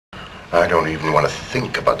I don't even want to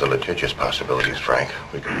think about the litigious possibilities, Frank.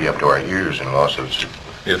 We could be up to our ears in lawsuits.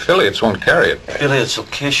 The affiliates won't carry it. Affiliates will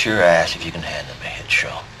kiss your ass if you can hand them a hit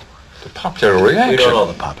show. The popular reaction. We don't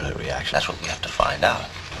know the popular reaction. That's what we have to find out.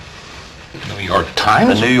 The New York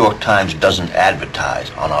Times? The New York Times doesn't advertise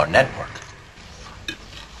on our network.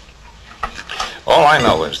 All I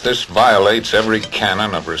know is this violates every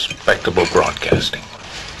canon of respectable broadcasting.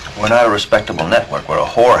 We're not a respectable network. We're a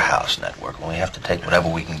whorehouse network, and we have to take whatever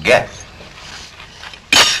we can get.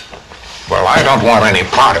 Well, I don't want any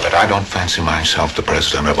part of it. I don't fancy myself the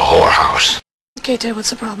president of a whorehouse. Okay, Dad, what's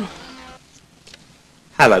the problem?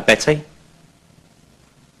 Hello, Betty.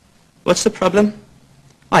 What's the problem?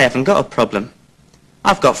 I haven't got a problem.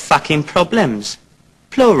 I've got fucking problems.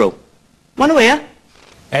 Plural. Wanna hear?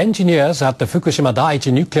 Engineers at the Fukushima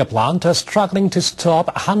Daiichi nuclear plant are struggling to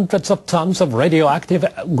stop hundreds of tons of radioactive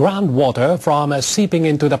groundwater from seeping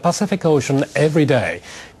into the Pacific Ocean every day.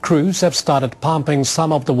 Crews have started pumping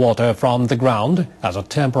some of the water from the ground as a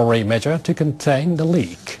temporary measure to contain the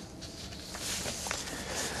leak.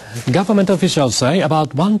 Government officials say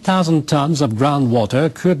about 1,000 tons of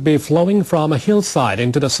groundwater could be flowing from a hillside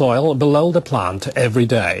into the soil below the plant every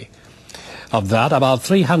day. Of that, about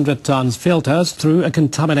 300 tons filters through a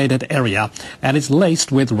contaminated area and is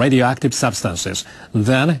laced with radioactive substances.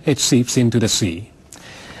 Then it seeps into the sea.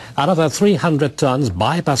 Another 300 tons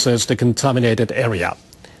bypasses the contaminated area.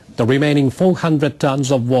 The remaining 400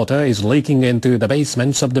 tons of water is leaking into the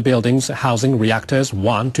basements of the buildings housing reactors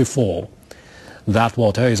 1 to 4. That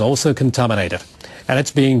water is also contaminated, and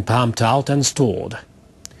it's being pumped out and stored.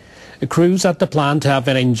 Crews at the plant have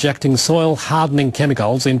been injecting soil-hardening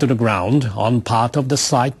chemicals into the ground on part of the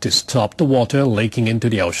site to stop the water leaking into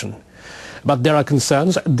the ocean. But there are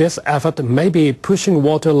concerns this effort may be pushing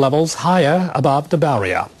water levels higher above the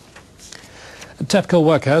barrier. TEPCO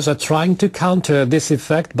workers are trying to counter this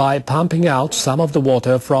effect by pumping out some of the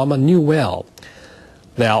water from a new well.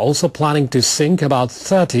 They are also planning to sink about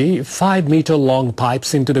 30 5-meter-long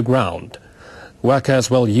pipes into the ground. Workers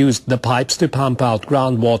will use the pipes to pump out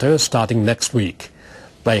groundwater starting next week.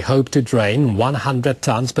 They hope to drain 100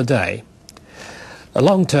 tons per day.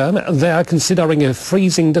 Long term, they are considering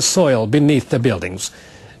freezing the soil beneath the buildings.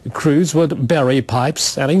 Crews would bury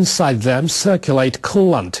pipes and inside them circulate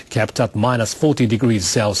coolant kept at -40 degrees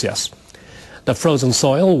Celsius. The frozen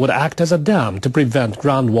soil would act as a dam to prevent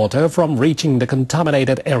groundwater from reaching the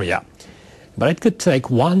contaminated area. But it could take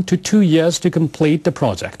 1 to 2 years to complete the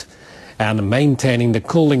project, and maintaining the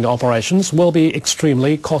cooling operations will be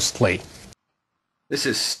extremely costly. This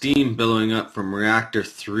is steam billowing up from Reactor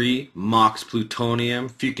 3, MOX Plutonium,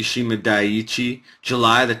 Fukushima Daiichi,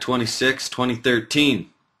 July the 26th,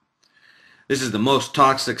 2013. This is the most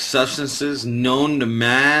toxic substances known to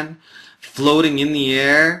man floating in the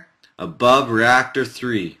air above Reactor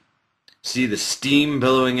 3. See the steam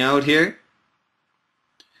billowing out here?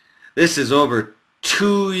 This is over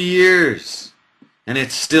 2 years and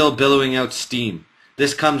it's still billowing out steam.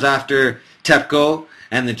 This comes after TEPCO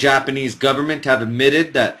and the Japanese government have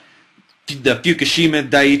admitted that the Fukushima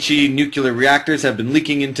Daiichi nuclear reactors have been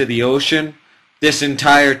leaking into the ocean this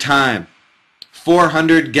entire time.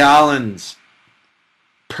 400 gallons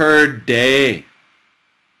per day.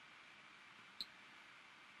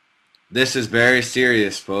 This is very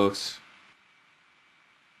serious, folks.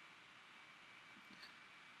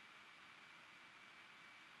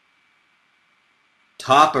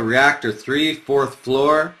 Top of Reactor 3, 4th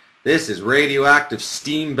floor. This is radioactive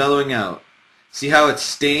steam bellowing out. See how it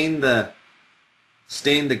stained the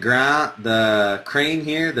ground, the crane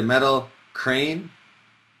here, the metal crane?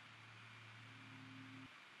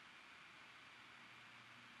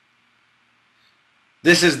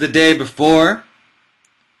 This is the day before.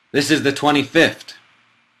 This is the 25th.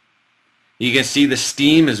 You can see the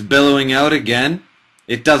steam is billowing out again.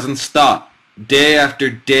 It doesn't stop. Day after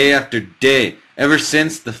day after day. Ever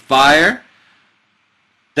since the fire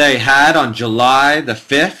they had on July the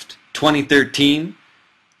 5th, 2013,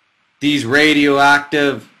 these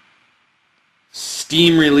radioactive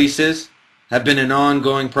steam releases have been an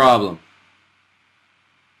ongoing problem.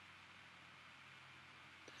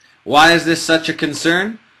 Why is this such a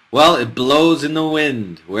concern? Well, it blows in the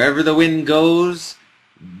wind. Wherever the wind goes,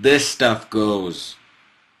 this stuff goes.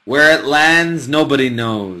 Where it lands, nobody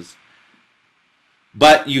knows.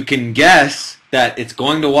 But you can guess that it's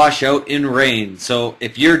going to wash out in rain. So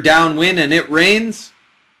if you're downwind and it rains,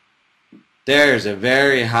 there's a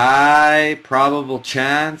very high probable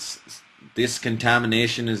chance this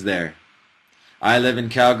contamination is there. I live in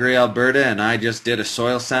Calgary, Alberta, and I just did a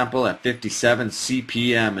soil sample at 57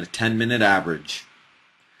 CPM at a 10-minute average.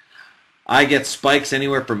 I get spikes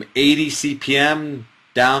anywhere from 80 CPM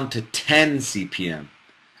down to 10 CPM.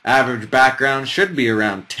 Average background should be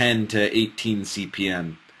around 10 to 18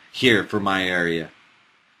 CPM here for my area.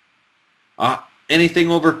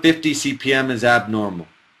 Anything over 50 CPM is abnormal.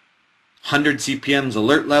 100 CPM is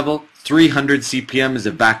alert level, 300 CPM is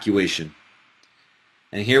evacuation.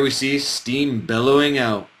 And here we see steam billowing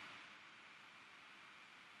out.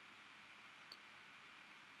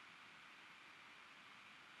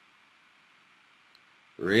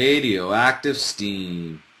 Radioactive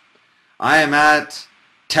steam. I am at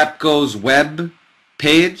TEPCO's web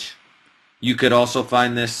page. You could also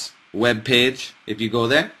find this web page if you go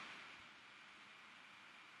there.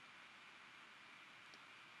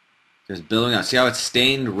 Just billowing out. See how it's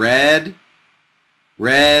stained red?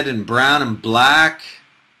 Red and brown and black.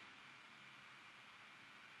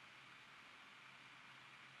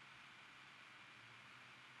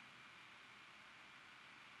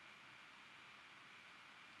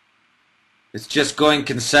 It's just going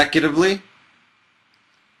consecutively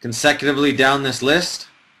down this list.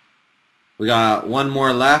 We got one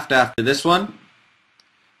more left after this one.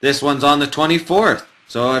 This one's on the 24th.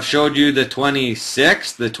 So I've showed you the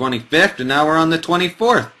 26th, the 25th, and now we're on the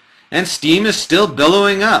 24th. And steam is still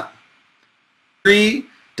billowing up. 3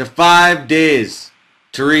 to 5 days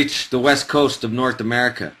to reach the west coast of North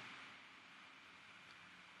America.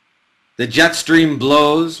 The jet stream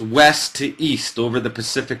blows west to east over the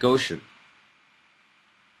Pacific Ocean.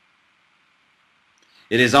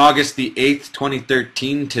 It is August the 8th,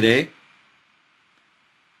 2013 today.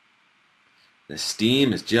 The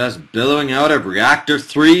steam is just billowing out of Reactor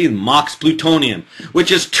 3 MOX Plutonium,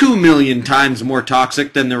 which is 2 million times more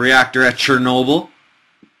toxic than the reactor at Chernobyl.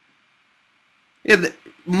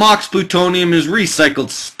 MOX Plutonium is recycled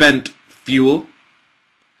spent fuel.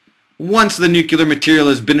 Once the nuclear material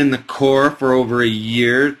has been in the core for over a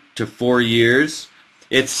year to 4 years,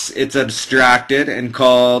 it's abstracted and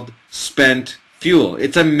called spent fuel.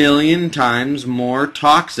 It's 1 million times more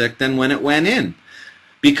toxic than when it went in,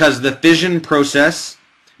 because the fission process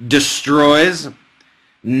destroys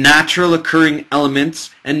natural occurring elements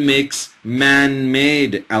and makes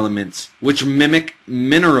man-made elements, which mimic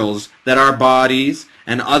minerals that our bodies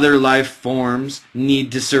and other life forms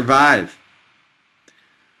need to survive.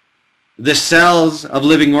 The cells of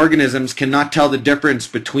living organisms cannot tell the difference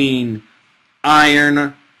between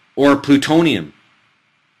iron or plutonium,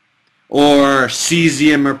 or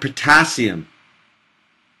cesium or potassium,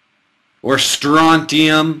 or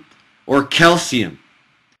strontium or calcium.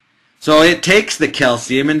 So it takes the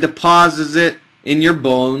calcium and deposits it in your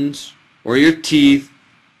bones or your teeth,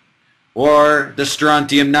 or the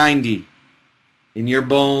strontium-90 in your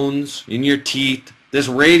bones, in your teeth. This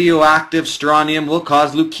radioactive strontium will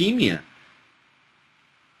cause leukemia,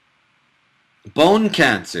 bone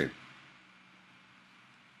cancer.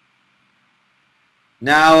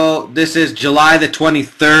 Now, this is July the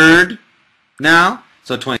 23rd now.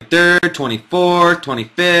 So 23rd, 24th,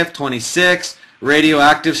 25th, 26th,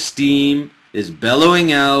 radioactive steam is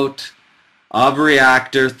bellowing out of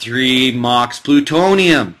Reactor 3 MOX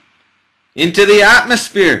Plutonium into the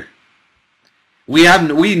atmosphere. We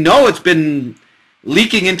know it's been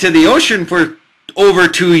leaking into the ocean for over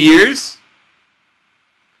 2 years.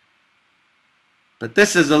 But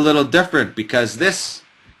this is a little different because this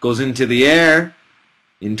goes into the air,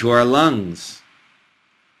 into our lungs,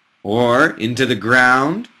 or into the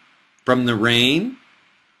ground from the rain.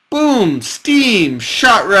 Boom! Steam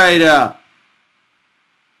shot right up.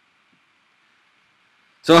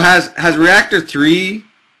 So has Reactor 3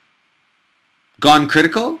 gone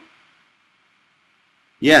critical?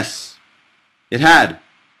 Yes, it had.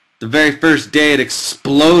 The very first day it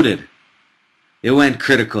exploded, it went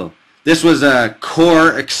critical. This was a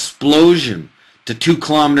core explosion to 2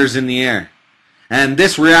 kilometers in the air. And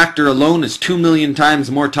this reactor alone is 2 million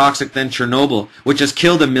times more toxic than Chernobyl, which has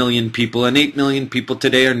killed 1 million people, and 8 million people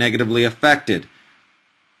today are negatively affected.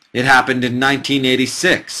 It happened in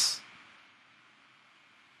 1986.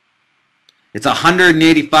 It's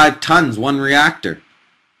 185 tons, one reactor.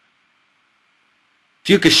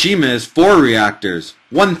 Fukushima is 4 reactors,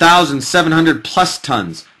 1,700 plus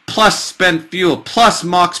tons, plus spent fuel, plus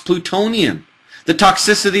MOX plutonium. The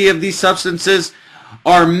toxicity of these substances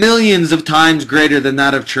are millions of times greater than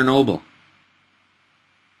that of Chernobyl.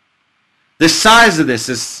 The size of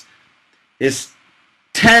this is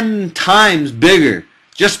 10 times bigger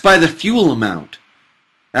just by the fuel amount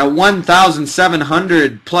at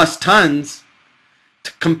 1,700 plus tons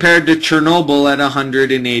compared to Chernobyl at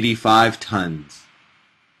 185 tons.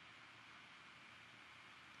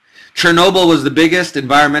 Chernobyl was the biggest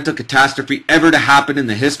environmental catastrophe ever to happen in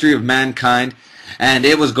the history of mankind, and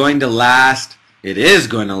it was going to last, it is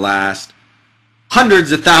going to last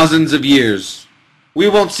hundreds of thousands of years. We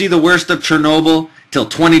won't see the worst of Chernobyl till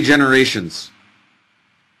 20 generations.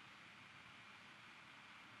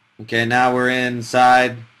 Okay, now we're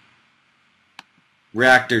inside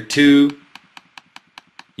Reactor 2.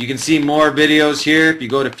 You can see more videos here if you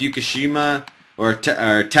go to Fukushima or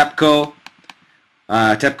TEPCO,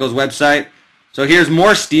 TEPCO's website. So here's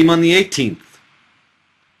more steam on the 18th.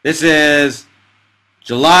 This is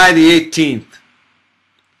July the 18th.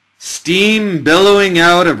 Steam billowing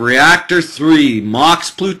out of Reactor 3,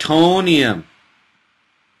 MOX Plutonium.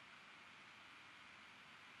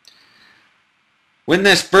 When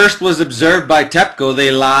this first was observed by TEPCO,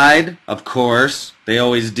 they lied, of course. They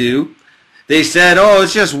always do. They said, oh,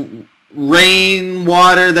 it's just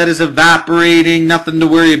rainwater that is evaporating, nothing to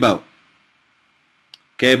worry about.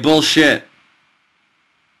 Okay, bullshit.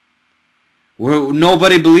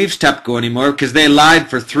 Nobody believes TEPCO anymore because they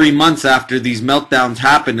lied for 3 months after these meltdowns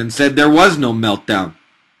happened and said there was no meltdown.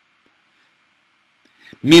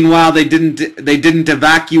 Meanwhile, they didn't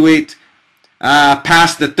evacuate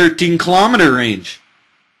past the 13-kilometer range,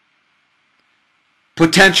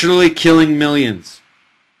 potentially killing millions.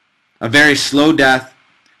 A very slow death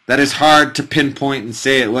that is hard to pinpoint and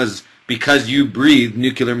say it was because you breathed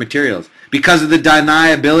nuclear materials. Because of the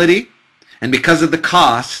deniability and because of the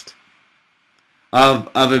cost of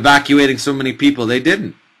evacuating so many people, they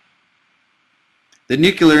didn't. The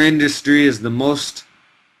nuclear industry is the most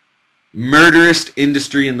murderous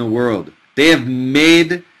industry in the world. They have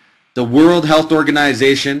made the World Health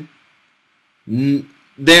Organization, the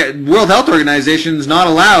World Health Organization is not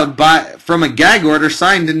allowed from a gag order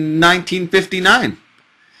signed in 1959,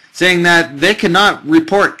 saying that they cannot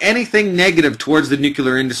report anything negative towards the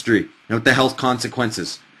nuclear industry with the health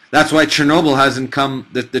consequences. That's why Chernobyl hasn't come,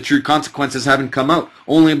 the true consequences haven't come out,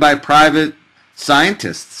 only by private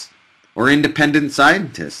scientists or independent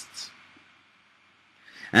scientists.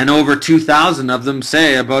 And over 2,000 of them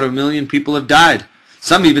say about 1 million people have died.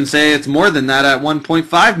 Some even say it's more than that at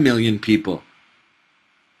 1.5 million people.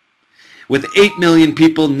 With 8 million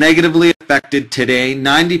people negatively affected today,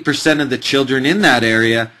 90% of the children in that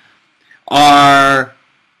area are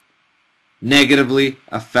negatively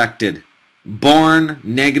affected. Born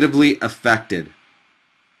negatively affected.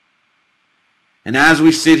 And as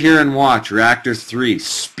we sit here and watch Reactor 3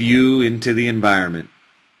 spew into the environment,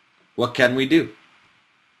 what can we do?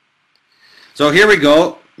 So here we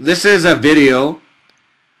go. This is a video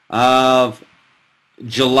of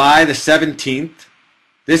July the 17th.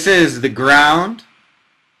 This is the ground.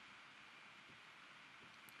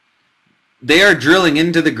 They are drilling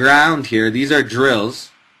into the ground here. These are drills.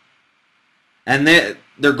 And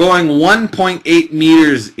they're going 1.8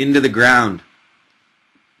 meters into the ground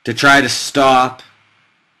to try to stop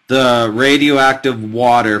the radioactive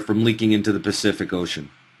water from leaking into the Pacific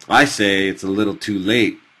Ocean. I say it's a little too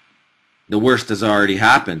late. The worst has already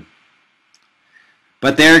happened.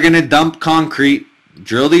 But they're going to dump concrete,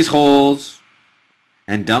 drill these holes,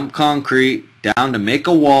 and dump concrete down to make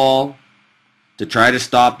a wall to try to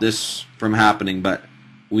stop this from happening. But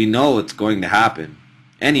we know it's going to happen.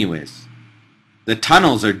 Anyways, the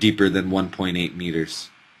tunnels are deeper than 1.8 meters.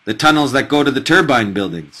 The tunnels that go to the turbine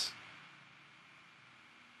buildings.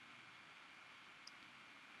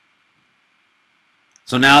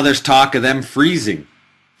 So now there's talk of them freezing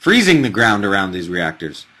the ground around these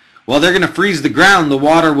reactors. Well, they're going to freeze the ground, the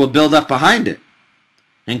water will build up behind it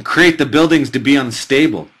and create the buildings to be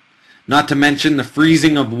unstable. Not to mention the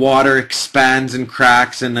freezing of water expands and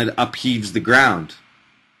cracks and it upheaves the ground.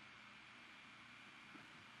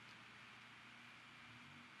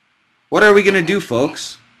 What are we going to do,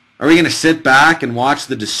 folks? Are we going to sit back and watch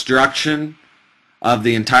the destruction of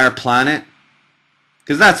the entire planet?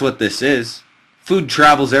 Because that's what this is. Food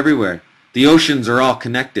travels everywhere. The oceans are all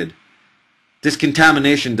connected. This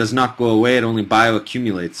contamination does not go away, it only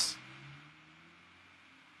bioaccumulates.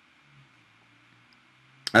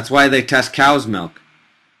 That's why they test cow's milk.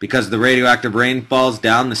 Because the radioactive rain falls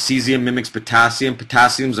down, the cesium mimics potassium.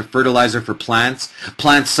 Potassium is a fertilizer for plants.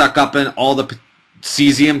 Plants suck up in all the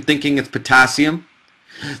cesium thinking it's potassium.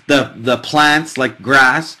 The plants, like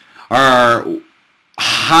grass, are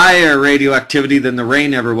higher radioactivity than the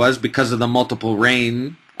rain ever was because of the multiple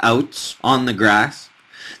rain outs on the grass.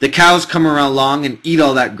 The cows come along and eat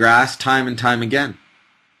all that grass time and time again.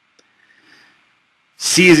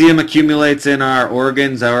 Cesium accumulates in our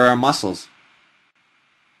organs or our muscles.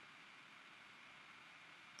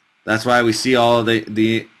 That's why we see all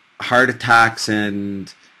the heart attacks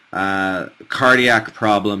and cardiac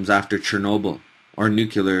problems after Chernobyl or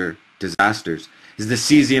nuclear disasters. Is the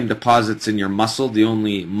cesium deposits in your muscle, the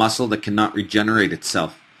only muscle that cannot regenerate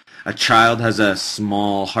itself. A child has a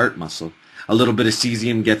small heart muscle. A little bit of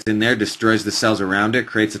cesium gets in there, destroys the cells around it,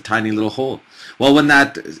 creates a tiny little hole. Well, when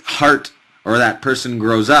that heart or that person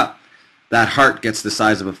grows up, that heart gets the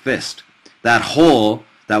size of a fist. That hole,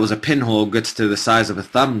 that was a pinhole, gets to the size of a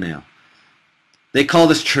thumbnail. They call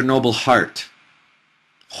this Chernobyl heart.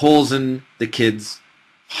 Holes in the kids'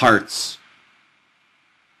 hearts.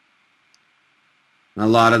 And a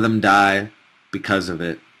lot of them die because of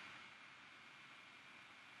it.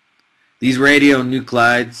 These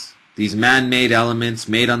radionuclides, these man-made elements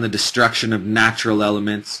made on the destruction of natural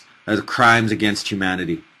elements, are the crimes against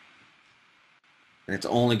humanity. And it's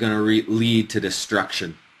only going to lead to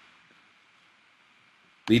destruction.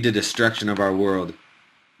 Lead to destruction of our world.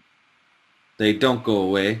 They don't go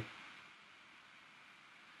away.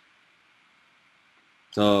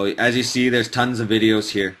 So, as you see, there's tons of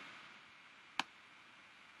videos here.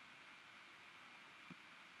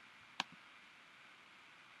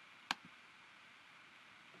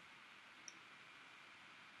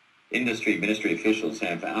 Ministry officials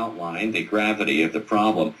have outlined the gravity of the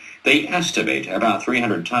problem. They estimate about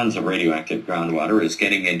 300 tons of radioactive groundwater is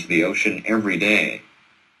getting into the ocean every day.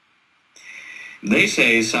 They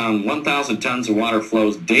say some 1,000 tons of water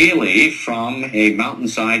flows daily from a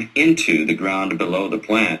mountainside into the ground below the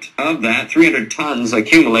plant. Of that, 300 tons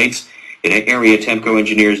accumulates in an area TEPCO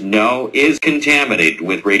engineers know is contaminated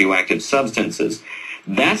with radioactive substances.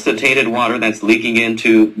 That's the tainted water that's leaking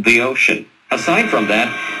into the ocean. Aside from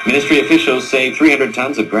that, ministry officials say 300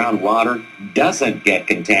 tons of groundwater doesn't get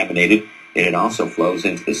contaminated, and it also flows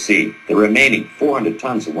into the sea. The remaining 400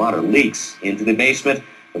 tons of water leaks into the basement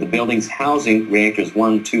of the buildings housing reactors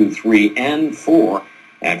 1, 2, 3, and 4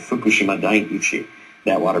 at Fukushima Daiichi.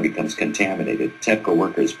 That water becomes contaminated. TEPCO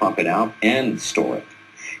workers pump it out and store it.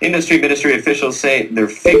 Ministry officials say their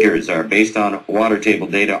figures are based on water table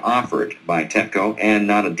data offered by TEPCO and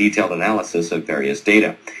not a detailed analysis of various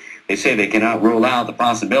data. They say they cannot rule out the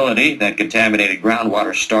possibility that contaminated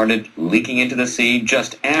groundwater started leaking into the sea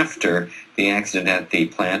just after the accident at the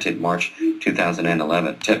plant in March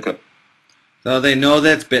 2011. TEPCO. So they know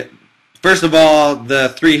that's first of all, the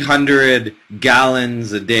 300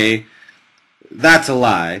 gallons a day, that's a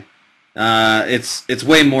lie. It's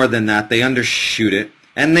way more than that. They undershoot it.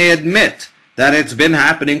 And they admit that it's been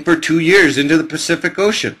happening for 2 years into the Pacific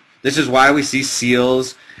Ocean. This is why we see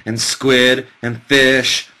seals and squid and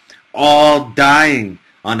fish all dying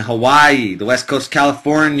on Hawaii, the west coast of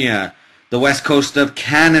California, the west coast of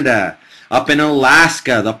Canada, up in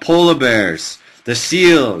Alaska, the polar bears, the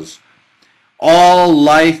seals. All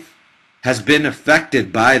life has been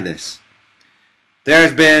affected by this.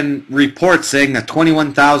 There's been reports saying that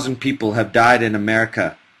 21,000 people have died in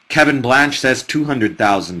America. Kevin Blanche says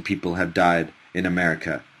 200,000 people have died in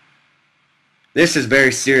America. This is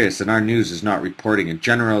very serious, and our news is not reporting it.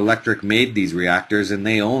 General Electric made these reactors, and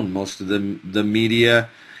they own most of the media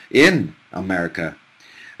in America.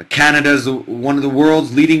 Canada is one of the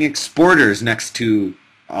world's leading exporters next to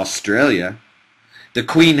Australia. The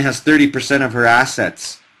Queen has 30% of her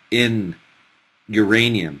assets in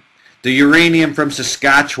uranium. The uranium from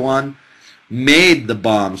Saskatchewan made the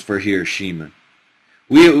bombs for Hiroshima.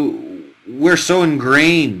 We're so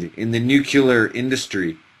ingrained in the nuclear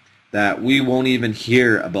industry that we won't even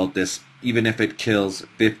hear about this, even if it kills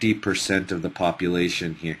 50% of the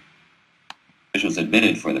population here. Officials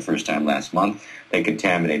admitted for the first time last month that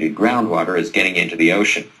contaminated groundwater is getting into the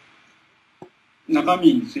ocean.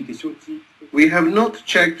 We have not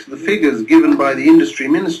checked the figures given by the industry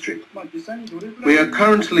ministry. We are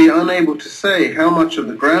currently unable to say how much of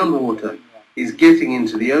the groundwater is getting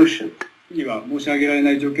into the ocean.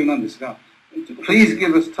 Please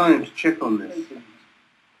give us time to check on this.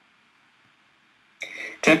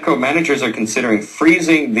 TEPCO managers are considering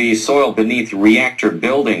freezing the soil beneath reactor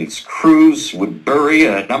buildings. Crews would bury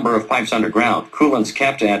a number of pipes underground. Coolants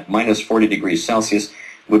kept at minus 40 degrees Celsius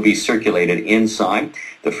would be circulated inside.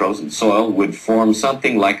 The frozen soil would form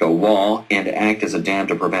something like a wall and act as a dam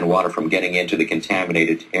to prevent water from getting into the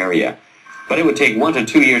contaminated area. But it would take 1 to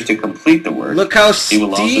 2 years to complete the work. Look how it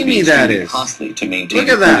will also steamy be that is. costly to maintain Look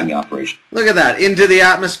at the cooling that. operation. Look at that, into the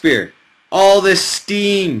atmosphere. All this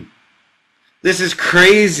steam. This is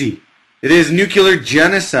crazy. It is nuclear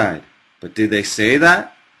genocide. But do they say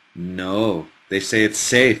that? No. They say it's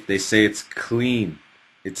safe. They say it's clean.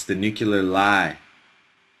 It's the nuclear lie.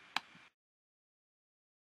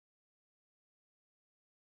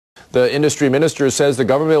 The industry minister says the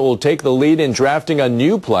government will take the lead in drafting a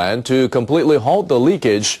new plan to completely halt the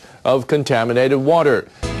leakage of contaminated water.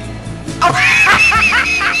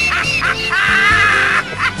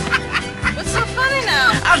 What's so funny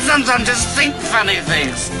now? I sometimes just think funny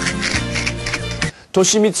things.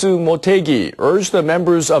 Toshimitsu Motegi urged the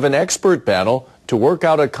members of an expert panel to work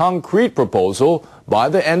out a concrete proposal by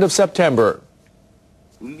the end of September.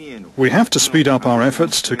 We have to speed up our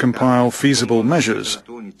efforts to compile feasible measures,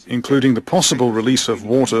 including the possible release of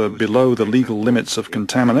water below the legal limits of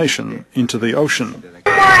contamination into the ocean.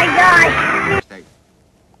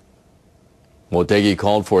 Motegi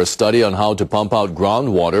called for a study on how to pump out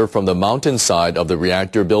groundwater from the mountainside of the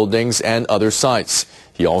reactor buildings and other sites.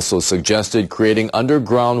 He also suggested creating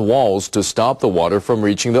underground walls to stop the water from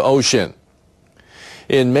reaching the ocean.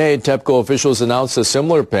 In May, TEPCO officials announced a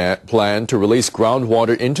similar plan to release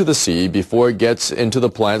groundwater into the sea before it gets into the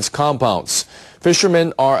plant's compounds.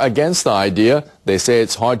 Fishermen are against the idea. They say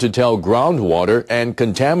it's hard to tell groundwater and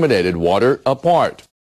contaminated water apart.